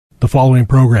following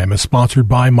program is sponsored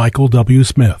by Michael W.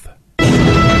 Smith. The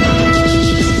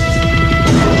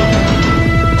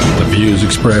views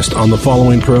expressed on the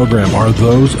following program are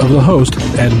those of the host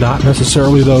and not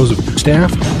necessarily those of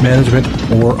staff, management,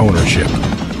 or ownership.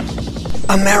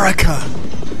 America.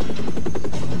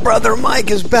 Brother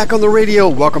Mike is back on the radio.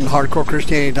 Welcome to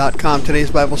HardcoreChristianity.com.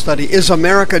 Today's Bible study, Is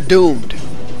America Doomed?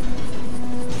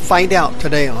 Find out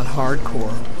today on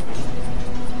Hardcore.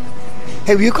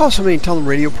 Hey, will you call somebody and tell them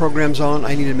radio program's on?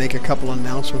 I need to make a couple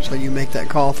announcements, so you make that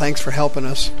call. Thanks for helping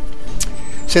us.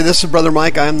 Say, this is Brother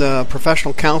Mike. I'm the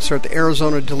professional counselor at the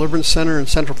Arizona Deliverance Center in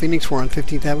Central Phoenix. We're on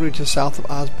 15th Avenue, just south of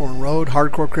Osborne Road.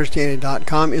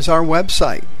 HardcoreChristianity.com is our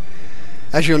website.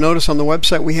 As you'll notice on the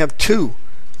website, we have 2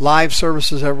 live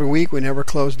services every week. We never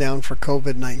close down for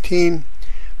COVID-19.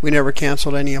 We never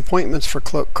canceled any appointments for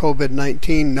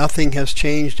COVID-19. Nothing has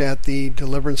changed at the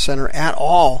Deliverance Center at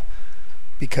all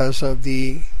because of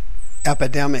the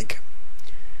epidemic.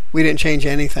 We didn't change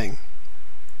anything.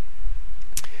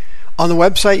 On the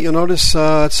website, you'll notice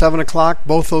at 7 o'clock,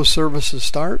 both those services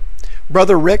start.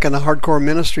 Brother Rick and the Hardcore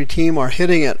Ministry team are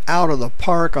hitting it out of the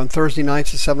park on Thursday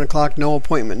nights at 7 o'clock. No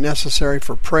appointment necessary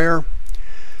for prayer.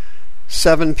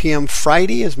 7 p.m.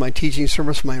 Friday is my teaching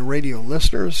service for my radio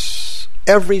listeners.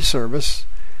 Every service,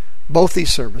 both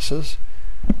these services,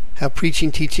 have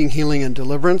preaching, teaching, healing, and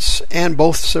deliverance, and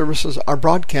both services are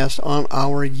broadcast on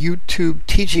our YouTube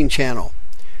teaching channel,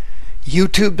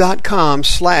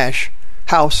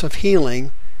 youtube.com/House of Healing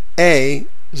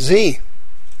AZ.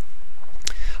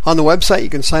 On the website, you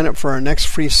can sign up for our next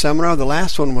free seminar. The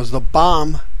last one was The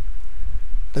Bomb.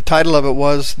 The title of it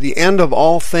was The End of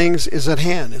All Things is at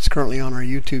Hand. It's currently on our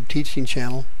YouTube teaching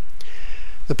channel.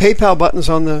 The PayPal button's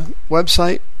on the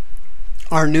website.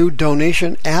 Our new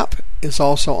donation app is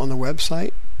also on the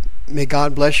website. May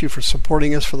God bless you for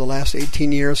supporting us for the last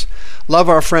 18 years. Love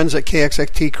our friends at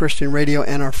KXXT Christian Radio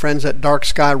and our friends at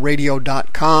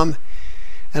darkskyradio.com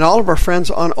and all of our friends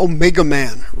on Omega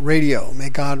Man Radio. May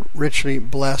God richly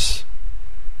bless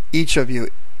each of you.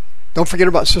 Don't forget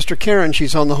about Sister Karen.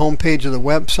 She's on the home page of the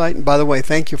website. And by the way,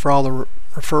 thank you for all the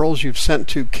referrals you've sent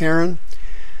to Karen.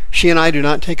 She and I do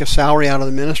not take a salary out of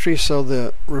the ministry, so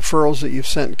the referrals that you've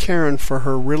sent Karen for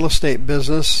her real estate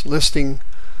business, listing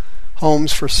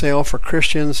homes for sale for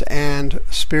Christians and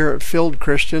Spirit-filled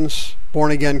Christians,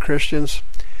 born-again Christians,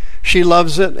 she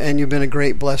loves it, and you've been a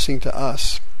great blessing to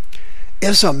us.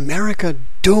 Is America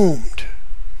doomed?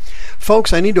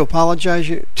 Folks, I need to apologize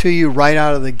to you right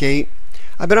out of the gate.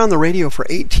 I've been on the radio for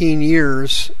 18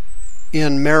 years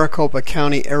in Maricopa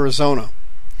County, Arizona.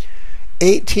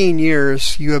 18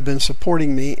 years you have been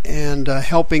supporting me and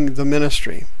helping the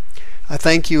ministry. I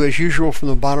thank you as usual from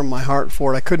the bottom of my heart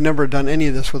for it. I could never have done any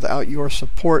of this without your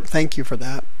support. Thank you for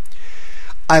that.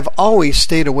 I've always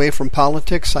stayed away from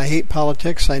politics. I hate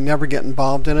politics. I never get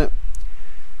involved in it.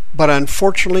 But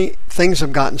unfortunately, things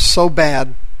have gotten so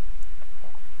bad,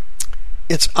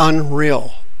 it's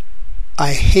unreal.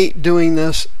 I hate doing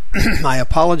this. I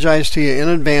apologize to you in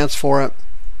advance for it.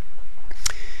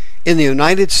 In the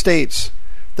United States,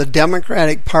 the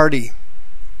Democratic Party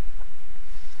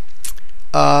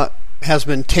has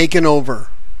been taken over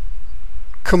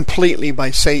completely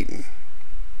by Satan.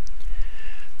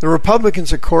 The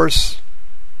Republicans, of course,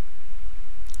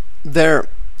 they're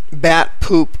bat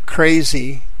poop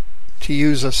crazy, to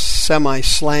use a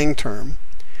semi-slang term.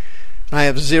 I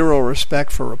have zero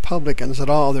respect for Republicans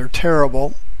at all. They're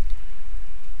terrible.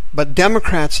 But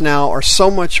Democrats now are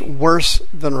so much worse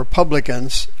than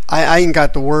Republicans, I ain't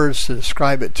got the words to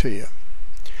describe it to you.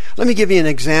 Let me give you an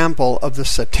example of the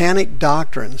satanic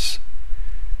doctrines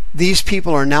these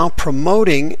people are now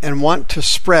promoting and want to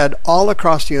spread all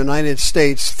across the United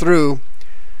States through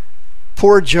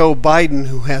poor Joe Biden,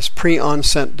 who has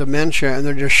pre-onset dementia, and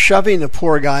they're just shoving the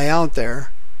poor guy out there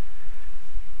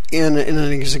in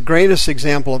the greatest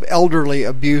example of elderly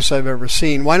abuse I've ever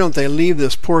seen. Why don't they leave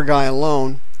this poor guy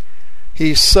alone?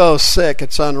 He's so sick,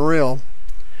 it's unreal.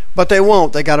 But they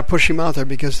won't. They got to push him out there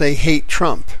because they hate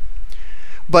Trump.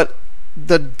 But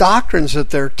the doctrines that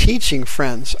they're teaching,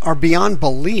 friends, are beyond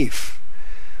belief.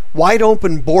 Wide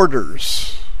open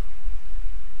borders.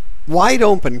 Wide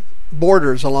open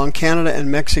borders along Canada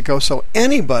and Mexico, so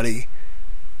anybody,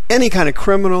 any kind of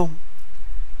criminal,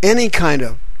 any kind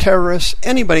of terrorist,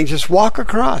 anybody just walk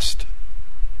across.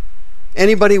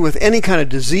 Anybody with any kind of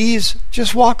disease,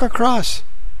 just walk across.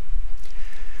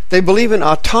 They believe in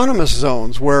autonomous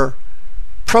zones where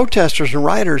protesters and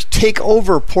rioters take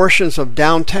over portions of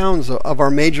downtowns of our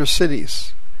major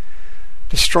cities,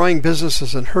 destroying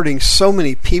businesses and hurting so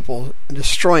many people, and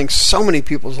destroying so many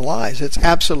people's lives. It's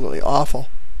absolutely awful.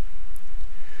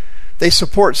 They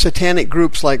support satanic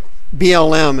groups like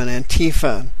BLM and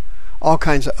Antifa and all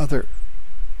kinds of other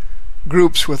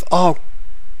groups with all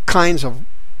kinds of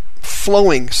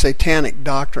flowing satanic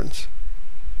doctrines.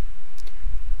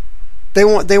 They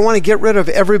want to get rid of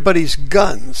everybody's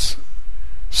guns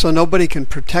so nobody can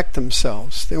protect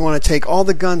themselves. They want to take all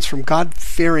the guns from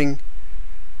God-fearing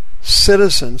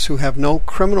citizens who have no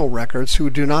criminal records, who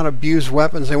do not abuse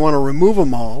weapons. They want to remove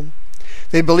them all.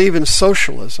 They believe in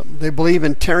socialism. They believe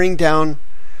in tearing down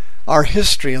our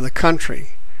history of the country.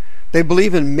 They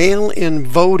believe in mail-in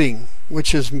voting,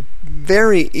 which is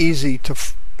very easy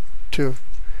to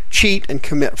cheat and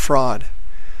commit fraud.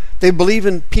 They believe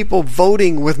in people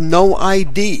voting with no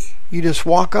ID. You just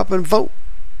walk up and vote.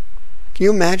 Can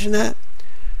you imagine that?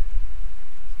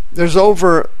 There's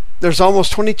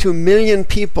almost 22 million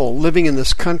people living in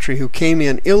this country who came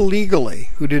in illegally,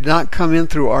 who did not come in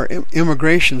through our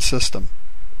immigration system.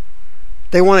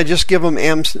 They want to just give them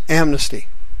amnesty.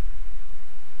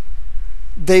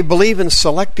 They believe in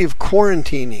selective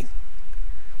quarantining.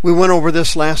 We went over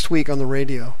this last week on the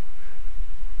radio.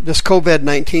 This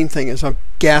COVID-19 thing is a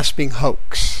gasping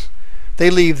hoax. They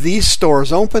leave these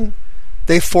stores open.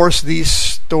 They force these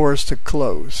stores to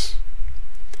close.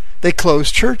 They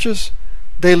close churches.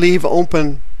 They leave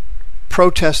open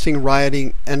protesting,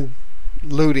 rioting, and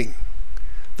looting.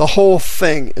 The whole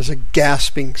thing is a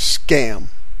gasping scam.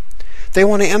 They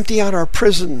want to empty out our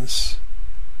prisons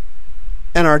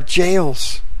and our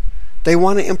jails. They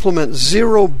want to implement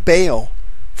zero bail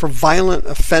for violent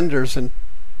offenders and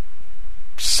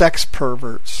sex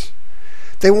perverts.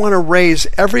 They want to raise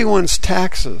everyone's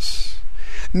taxes.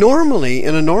 Normally,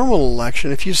 in a normal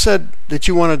election, if you said that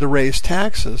you wanted to raise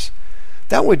taxes,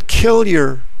 that would kill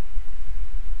you.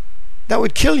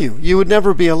 You would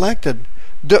never be elected.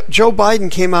 Joe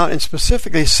Biden came out and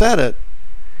specifically said it.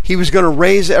 He was going to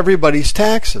raise everybody's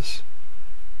taxes.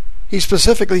 He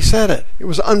specifically said it. It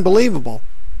was unbelievable.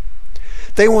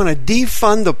 They want to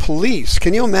defund the police.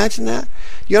 Can you imagine that?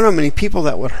 You know how many people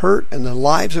that would hurt and the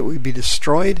lives that would be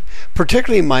destroyed?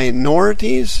 Particularly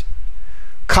minorities.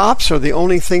 Cops are the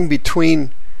only thing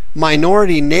between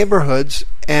minority neighborhoods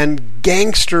and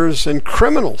gangsters and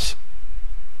criminals.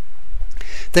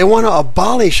 They want to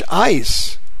abolish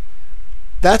ICE.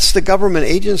 That's the government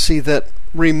agency that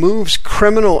removes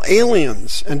criminal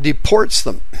aliens and deports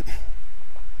them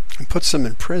and puts them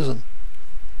in prison.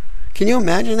 Can you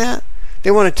imagine that?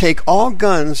 They want to take all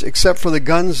guns except for the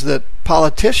guns that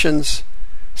politicians'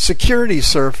 security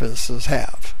services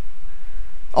have.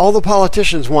 All the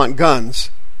politicians want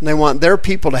guns, and they want their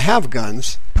people to have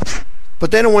guns, but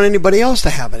they don't want anybody else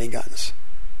to have any guns.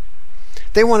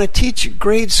 They want to teach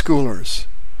grade schoolers.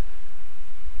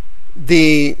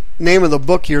 The name of the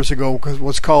book years ago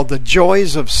was called The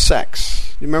Joys of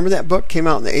Sex. You remember that book? Came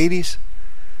out in the 80s?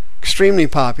 Extremely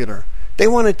popular. They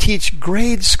want to teach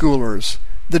grade schoolers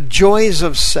the joys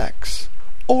of sex,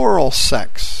 oral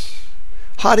sex,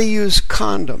 how to use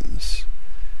condoms,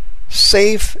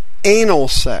 safe anal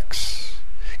sex.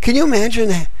 Can you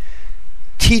imagine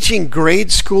teaching grade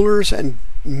schoolers and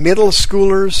middle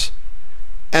schoolers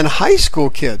and high school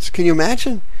kids? Can you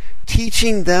imagine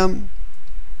teaching them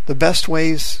the best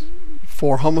ways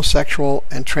for homosexual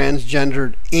and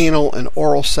transgendered anal and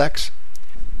oral sex?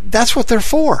 That's what they're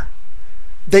for.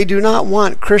 They do not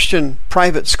want Christian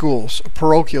private schools,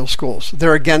 parochial schools.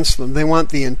 They're against them. They want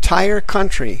the entire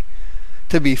country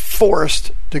to be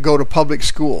forced to go to public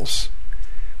schools,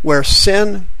 where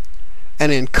sin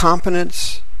and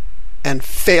incompetence and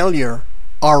failure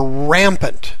are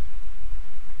rampant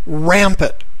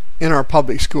in our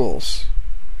public schools.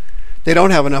 They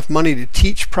don't have enough money to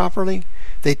teach properly.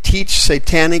 They teach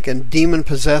satanic and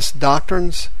demon-possessed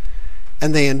doctrines,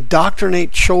 and they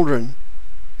indoctrinate children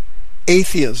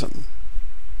atheism,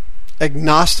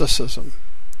 agnosticism,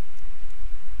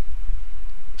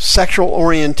 sexual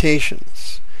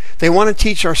orientations. They want to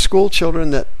teach our school children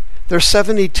that there's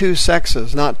 72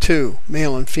 sexes, not 2,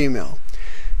 male and female.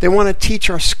 They want to teach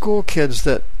our school kids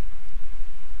that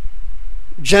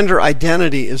gender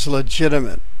identity is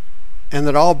legitimate and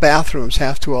that all bathrooms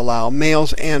have to allow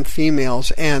males and females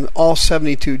and all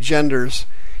 72 genders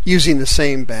using the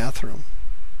same bathroom.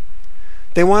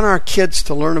 They want our kids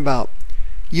to learn about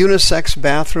unisex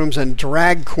bathrooms and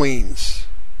drag queens.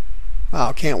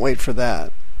 Wow, can't wait for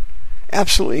that.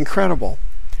 Absolutely incredible.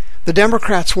 The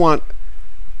Democrats want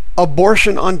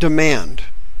abortion on demand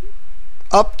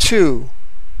up to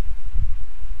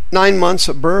 9 months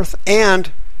of birth,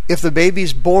 and if the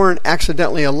baby's born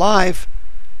accidentally alive,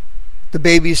 the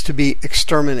baby's to be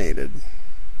exterminated.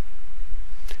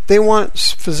 They want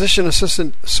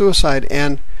physician-assisted suicide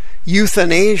and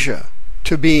euthanasia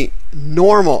to be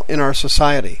normal in our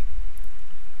society.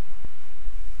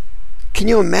 Can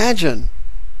you imagine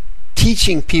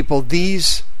teaching people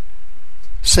these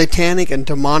satanic and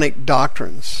demonic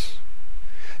doctrines?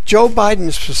 Joe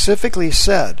Biden specifically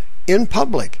said in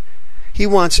public he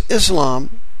wants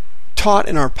Islam taught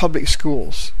in our public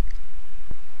schools.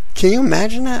 Can you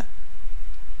imagine that?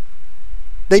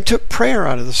 They took prayer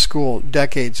out of the school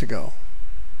decades ago.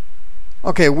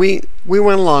 Okay, we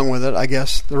went along with it, I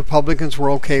guess. The Republicans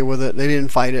were okay with it. They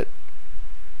didn't fight it.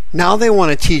 Now they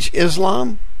want to teach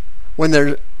Islam when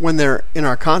they're in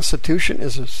our Constitution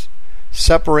is a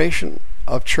separation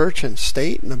of church and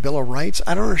state and the Bill of Rights.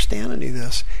 I don't understand any of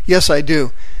this. Yes, I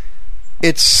do.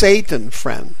 It's Satan,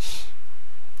 friends.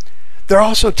 They're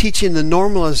also teaching the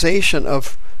normalization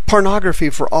of pornography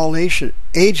for all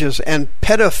ages and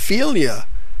pedophilia,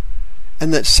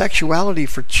 and that sexuality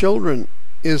for children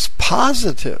is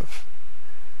positive.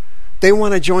 They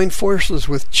want to join forces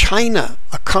with China,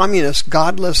 a communist,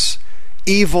 godless,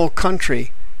 evil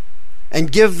country,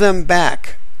 and give them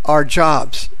back our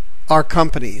jobs, our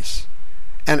companies,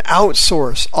 and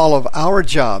outsource all of our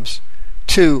jobs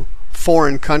to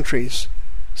foreign countries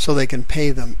so they can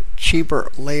pay them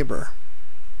cheaper labor.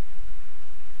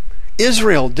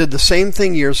 Israel did the same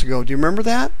thing years ago. Do you remember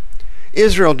that?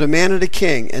 Israel demanded a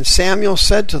king, and Samuel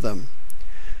said to them,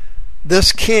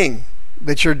 "This king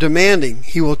that you're demanding,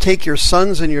 he will take your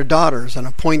sons and your daughters and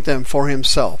appoint them for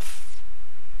himself."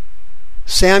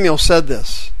 Samuel said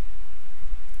this.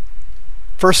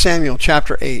 1 Samuel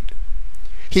chapter 8.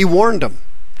 He warned them.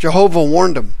 Jehovah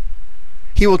warned them.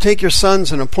 He will take your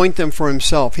sons and appoint them for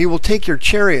himself. He will take your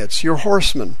chariots, your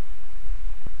horsemen.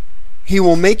 He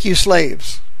will make you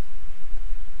slaves.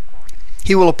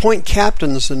 He will appoint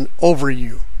captains over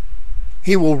you.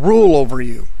 He will rule over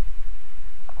you.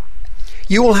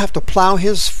 You will have to plow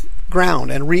his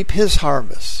ground and reap his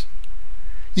harvest.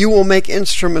 You will make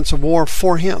instruments of war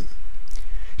for him.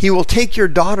 He will take your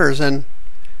daughters and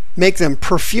make them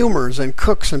perfumers and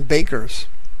cooks and bakers.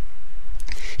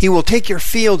 He will take your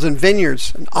fields and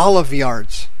vineyards and olive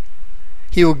yards.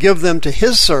 He will give them to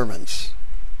his servants.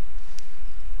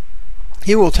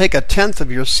 He will take 1/10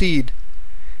 of your seed.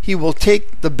 He will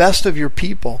take the best of your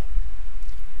people.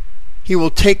 He will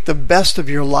take the best of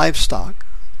your livestock.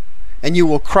 And you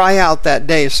will cry out that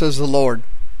day, says the Lord,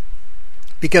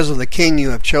 because of the king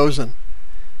you have chosen.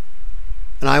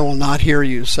 And I will not hear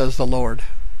you, says the Lord.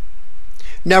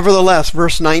 Nevertheless,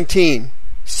 verse 19,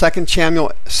 2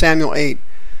 Samuel 8,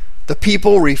 the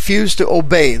people refused to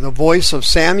obey the voice of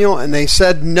Samuel, and they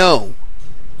said, "No,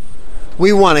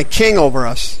 we want a king over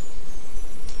us."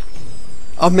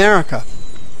 America,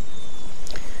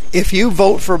 if you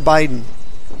vote for Biden,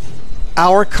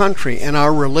 our country and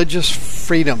our religious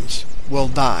freedoms will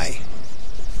die.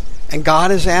 And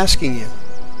God is asking you,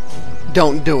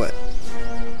 don't do it.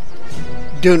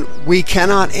 We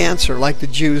cannot answer like the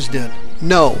Jews did.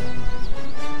 No,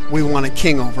 we want a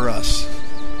king over us.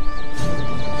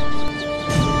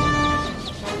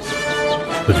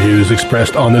 The views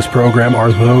expressed on this program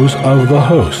are those of the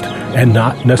host and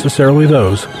not necessarily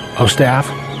those of staff,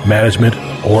 management,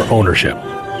 or ownership.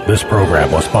 This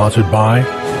program was sponsored by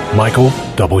Michael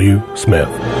W. Smith.